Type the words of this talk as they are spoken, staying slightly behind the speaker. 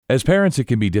As parents, it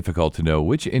can be difficult to know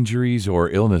which injuries or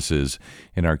illnesses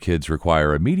in our kids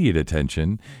require immediate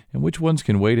attention and which ones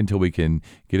can wait until we can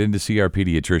get in to see our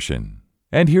pediatrician.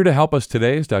 And here to help us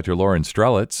today is Dr. Lauren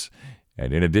Strelitz.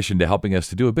 And in addition to helping us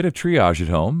to do a bit of triage at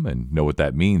home and know what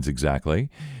that means exactly,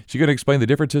 she's going to explain the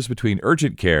differences between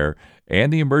urgent care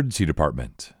and the emergency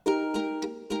department.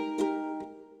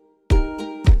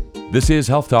 This is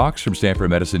Health Talks from Stanford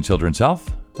Medicine Children's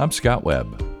Health. I'm Scott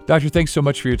Webb. Doctor, thanks so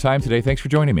much for your time today. Thanks for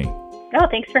joining me. Oh,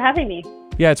 thanks for having me.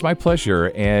 Yeah, it's my pleasure.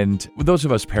 And with those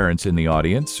of us parents in the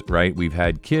audience, right, we've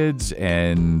had kids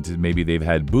and maybe they've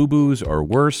had boo-boos or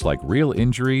worse, like real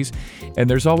injuries. And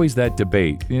there's always that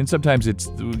debate. And sometimes it's,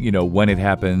 when it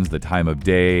happens, the time of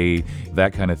day,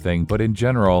 that kind of thing. But in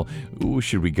general,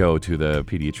 should we go to the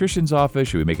pediatrician's office?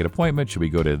 Should we make an appointment? Should we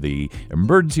go to the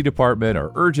emergency department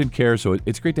or urgent care? So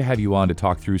it's great to have you on to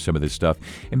talk through some of this stuff.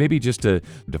 And maybe just to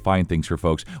define things for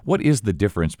folks, what is the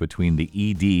difference between the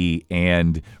ED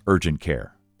and urgent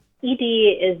care? ED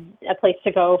is a place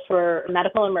to go for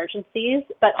medical emergencies,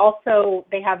 but also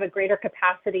they have a greater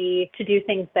capacity to do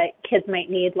things that kids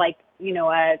might need, like,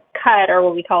 a cut or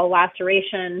what we call a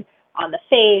laceration on the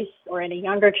face, or in a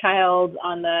younger child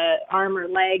on the arm or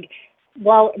leg.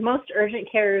 While most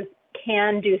urgent cares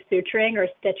can do suturing or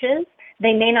stitches,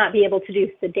 they may not be able to do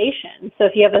sedation. So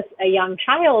if you have a young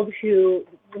child who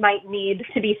might need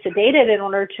to be sedated in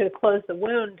order to close the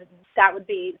wound, that would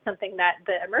be something that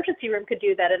the emergency room could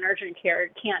do that an urgent care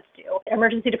can't do.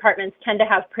 Emergency departments tend to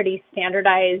have pretty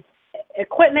standardized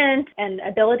equipment and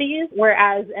abilities,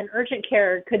 whereas an urgent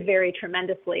care could vary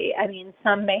tremendously. I mean,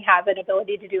 some may have an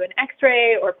ability to do an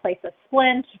x-ray or place a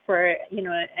splint for,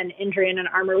 an injury in an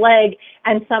arm or leg,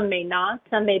 and some may not.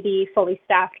 Some may be fully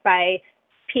staffed by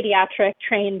pediatric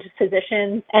trained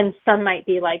physicians, and some might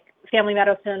be like family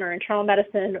medicine or internal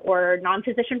medicine or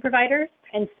non-physician providers.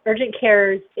 And urgent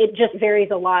cares, it just varies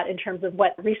a lot in terms of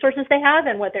what resources they have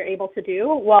and what they're able to do,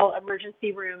 while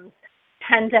emergency rooms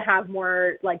tend to have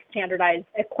more like standardized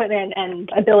equipment and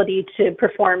ability to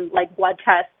perform like blood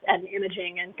tests and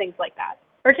imaging and things like that.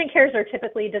 Urgent cares are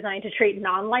typically designed to treat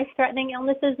non-life-threatening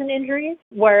illnesses and injuries,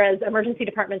 whereas emergency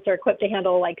departments are equipped to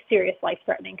handle like serious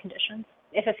life-threatening conditions.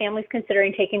 If a family's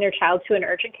considering taking their child to an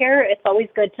urgent care, it's always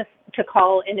good to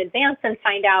call in advance and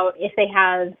find out if they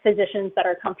have physicians that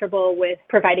are comfortable with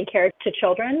providing care to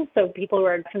children, so people who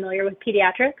are familiar with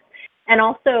pediatrics. And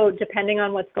also, depending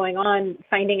on what's going on,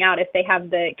 finding out if they have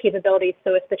the capabilities.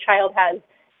 So if the child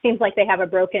seems like they have a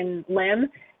broken limb,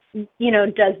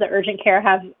 does the urgent care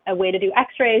have a way to do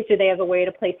x-rays? Do they have a way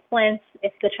to place splints?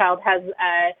 If the child has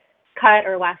a cut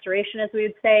or laceration, as we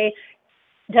would say,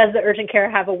 does the urgent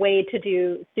care have a way to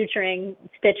do suturing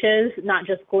stitches, not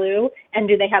just glue? And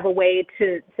do they have a way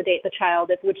to sedate the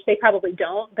child, which they probably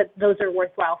don't, but those are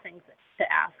worthwhile things to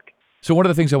ask. So one of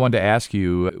the things I wanted to ask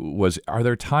you was, are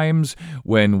there times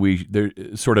when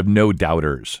there's sort of no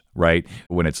doubters, right?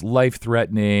 When it's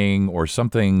life-threatening or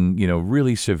something,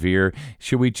 really severe,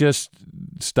 should we just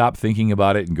stop thinking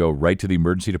about it and go right to the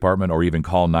emergency department or even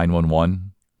call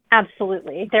 911?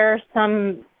 Absolutely. There are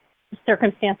some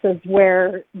circumstances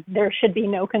where there should be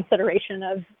no consideration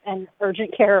of an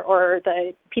urgent care or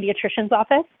the pediatrician's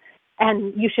office,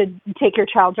 and you should take your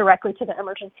child directly to the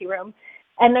emergency room.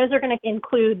 And those are going to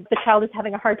include the child is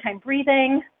having a hard time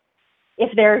breathing, if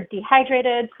they're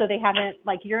dehydrated, so they haven't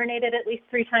urinated at least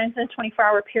 3 times in a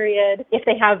 24-hour period, if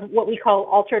they have what we call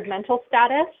altered mental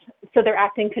status, so they're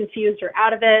acting confused or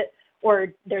out of it, or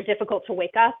they're difficult to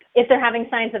wake up. If they're having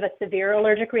signs of a severe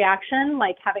allergic reaction,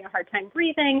 like having a hard time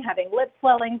breathing, having lip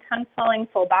swelling, tongue swelling,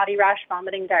 full body rash,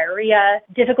 vomiting, diarrhea,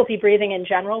 difficulty breathing in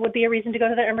general would be a reason to go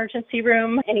to the emergency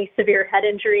room, any severe head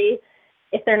injury.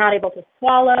 If they're not able to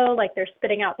swallow, like they're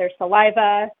spitting out their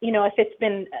saliva, if it's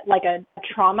been like a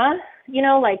trauma,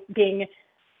 like being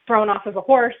thrown off of a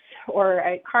horse or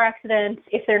a car accident,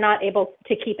 if they're not able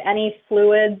to keep any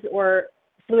fluids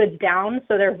down,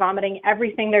 so they're vomiting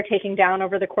everything they're taking down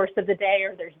over the course of the day,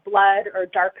 or there's blood or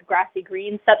dark grassy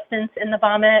green substance in the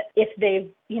vomit, if they've,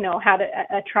 had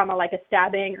a trauma like a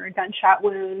stabbing or a gunshot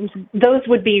wound, those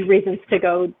would be reasons to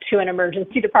go to an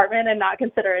emergency department and not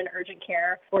consider an urgent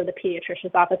care or the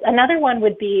pediatrician's office. Another one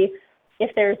would be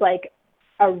if there's like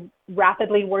a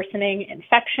rapidly worsening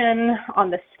infection on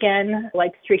the skin,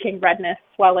 like streaking redness,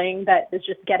 swelling that is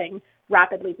just getting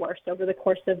rapidly worse over the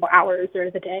course of hours or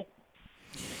the day.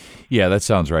 Yeah, that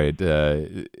sounds right.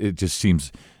 It just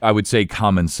seems, I would say,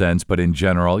 common sense, but in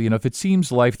general, if it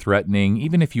seems life-threatening,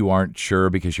 even if you aren't sure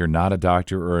because you're not a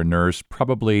doctor or a nurse,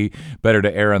 probably better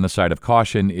to err on the side of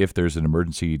caution if there's an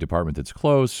emergency department that's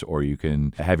close, or you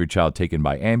can have your child taken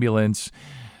by ambulance.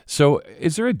 So,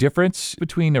 is there a difference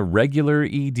between a regular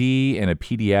ED and a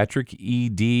pediatric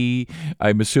ED?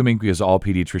 I'm assuming because all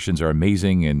pediatricians are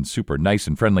amazing and super nice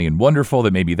and friendly and wonderful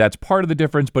that maybe that's part of the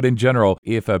difference. But in general,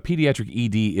 if a pediatric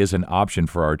ED is an option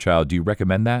for our child, do you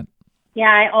recommend that?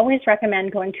 Yeah, I always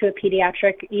recommend going to a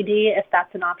pediatric ED if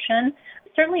that's an option.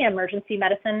 Certainly emergency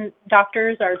medicine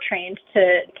doctors are trained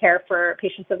to care for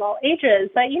patients of all ages,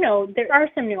 but there are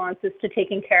some nuances to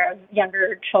taking care of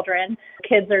younger children.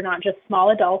 Kids are not just small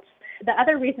adults. The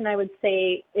other reason I would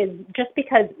say is just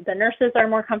because the nurses are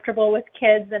more comfortable with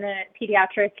kids in a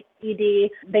pediatric ED,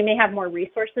 they may have more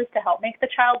resources to help make the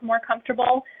child more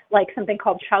comfortable, like something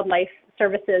called Child Life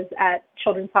Services at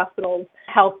children's hospitals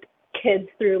help kids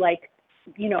through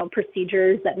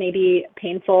procedures that may be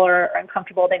painful or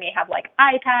uncomfortable. They may have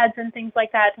iPads and things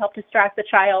like that to help distract the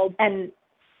child. And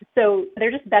so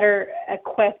they're just better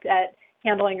equipped at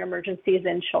handling emergencies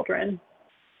in children.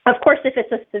 Of course, if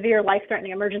it's a severe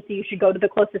life-threatening emergency, you should go to the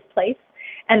closest place.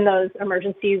 And those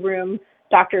emergency room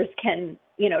doctors can,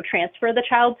 transfer the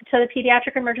child to the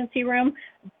pediatric emergency room.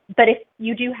 But if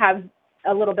you do have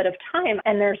a little bit of time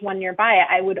and there's one nearby,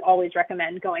 I would always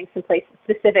recommend going someplace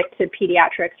specific to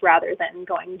pediatrics rather than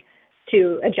going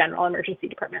to a general emergency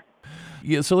department.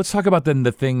 Yeah, so let's talk about then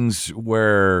the things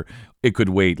where it could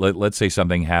wait. Let's say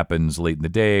something happens late in the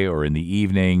day or in the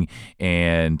evening,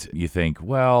 and you think,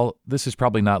 well, this is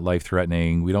probably not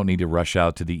life-threatening. We don't need to rush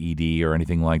out to the ED or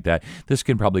anything like that. This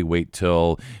can probably wait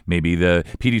till maybe the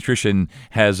pediatrician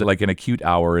has an acute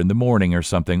hour in the morning or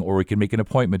something, or we can make an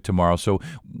appointment tomorrow. So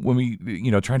when we,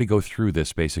 trying to go through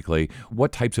this, basically,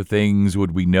 what types of things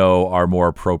would we know are more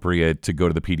appropriate to go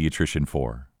to the pediatrician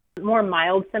for? More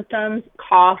mild symptoms,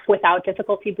 cough without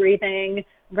difficulty breathing,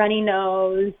 runny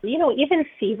nose, even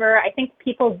fever. I think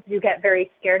people do get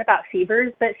very scared about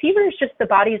fevers, but fever is just the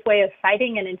body's way of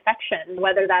fighting an infection,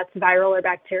 whether that's viral or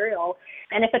bacterial.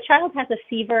 And if a child has a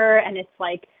fever and it's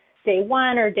day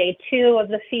 1 or day 2 of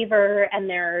the fever and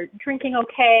they're drinking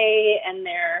okay and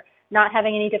they're not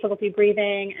having any difficulty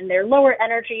breathing and they're lower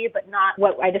energy, but not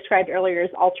what I described earlier as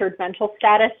altered mental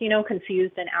status,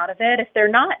 confused and out of it. If they're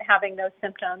not having those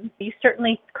symptoms, you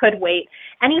certainly could wait.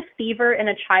 Any fever in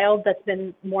a child that's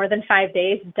been more than 5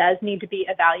 days does need to be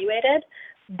evaluated.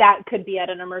 That could be at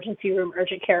an emergency room,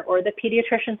 urgent care, or the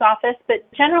pediatrician's office. But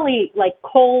generally,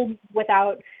 cold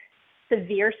without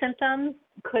severe symptoms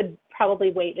could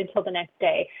probably wait until the next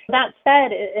day. That said,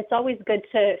 it's always good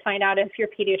to find out if your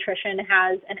pediatrician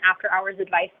has an after-hours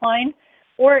advice line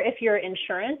or if your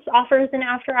insurance offers an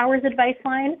after-hours advice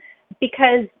line,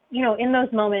 because, in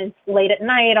those moments late at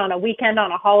night, on a weekend,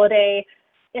 on a holiday,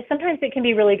 sometimes it can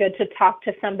be really good to talk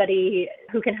to somebody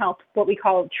who can help what we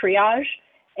call triage,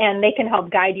 and they can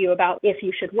help guide you about if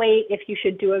you should wait, if you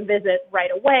should do a visit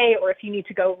right away, or if you need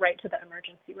to go right to the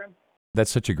emergency room. That's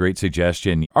such a great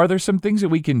suggestion. Are there some things that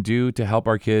we can do to help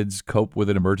our kids cope with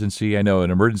an emergency? I know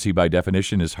an emergency by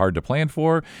definition is hard to plan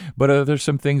for, but are there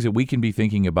some things that we can be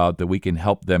thinking about that we can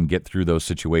help them get through those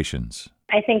situations?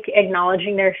 I think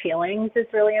acknowledging their feelings is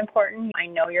really important. I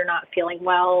know you're not feeling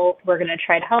well. We're going to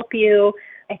try to help you.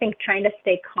 I think trying to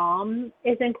stay calm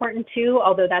is important too,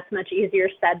 although that's much easier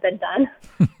said than done.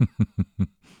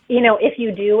 If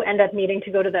you do end up needing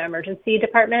to go to the emergency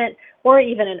department or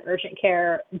even an urgent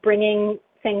care, bringing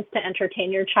things to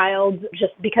entertain your child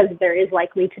just because there is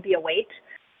likely to be a wait,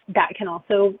 that can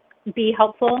also be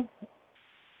helpful.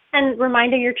 And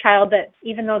reminding your child that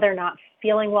even though they're not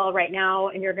feeling well right now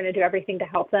and you're going to do everything to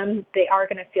help them, they are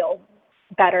going to feel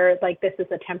better. This is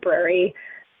a temporary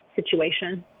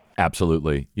situation.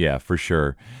 Absolutely. Yeah, for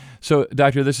sure. So,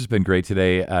 Doctor, this has been great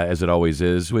today, as it always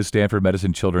is, with Stanford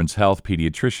Medicine Children's Health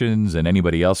pediatricians and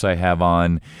anybody else I have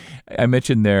on. I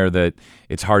mentioned there that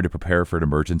it's hard to prepare for an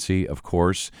emergency, of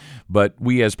course, but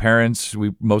we as parents,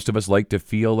 most of us like to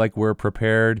feel like we're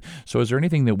prepared. So is there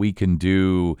anything that we can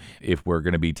do if we're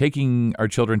going to be taking our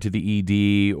children to the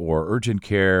ED or urgent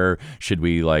care? Should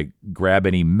we grab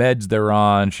any meds they're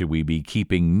on? Should we be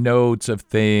keeping notes of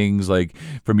things?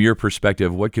 From your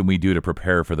perspective, what can we do to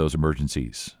prepare for those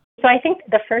emergencies? So I think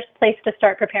the first place to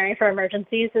start preparing for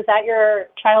emergencies is at your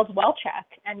child's well check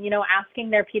and,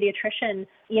 asking their pediatrician,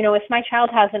 if my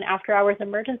child has an after-hours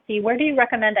emergency, where do you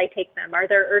recommend I take them? Are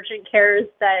there urgent cares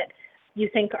that you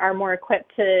think are more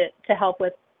equipped to help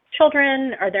with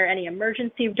children? Are there any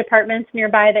emergency departments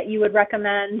nearby that you would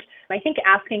recommend? I think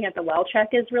asking at the well check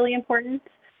is really important.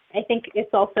 I think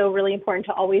it's also really important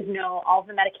to always know all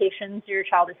the medications your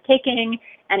child is taking,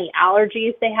 any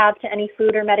allergies they have to any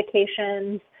food or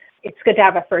medications. It's good to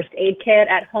have a first aid kit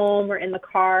at home or in the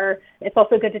car. It's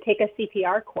also good to take a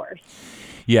CPR course.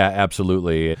 Yeah,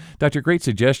 absolutely. Doctor, great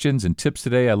suggestions and tips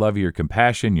today. I love your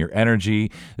compassion, your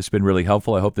energy. It's been really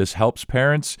helpful. I hope this helps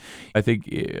parents. I think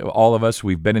all of us,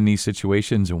 we've been in these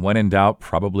situations, and when in doubt,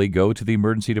 probably go to the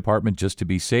emergency department just to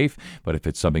be safe. But if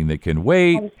it's something that can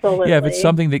wait, Absolutely. yeah, if it's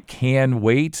something that can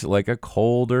wait, like a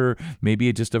cold or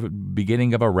maybe just a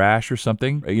beginning of a rash or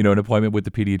something, an appointment with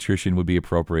the pediatrician would be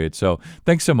appropriate. So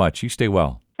thanks so much. You stay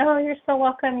well. Oh, you're so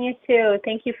welcome. You too.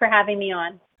 Thank you for having me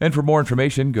on. And for more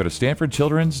information, go to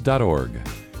stanfordchildrens.org.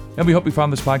 And we hope you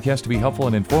found this podcast to be helpful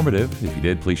and informative. If you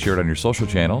did, please share it on your social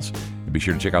channels. And be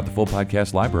sure to check out the full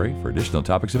podcast library for additional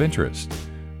topics of interest.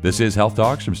 This is Health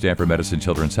Talks from Stanford Medicine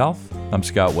Children's Health. I'm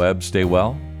Scott Webb. Stay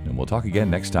well, and we'll talk again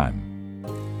next time.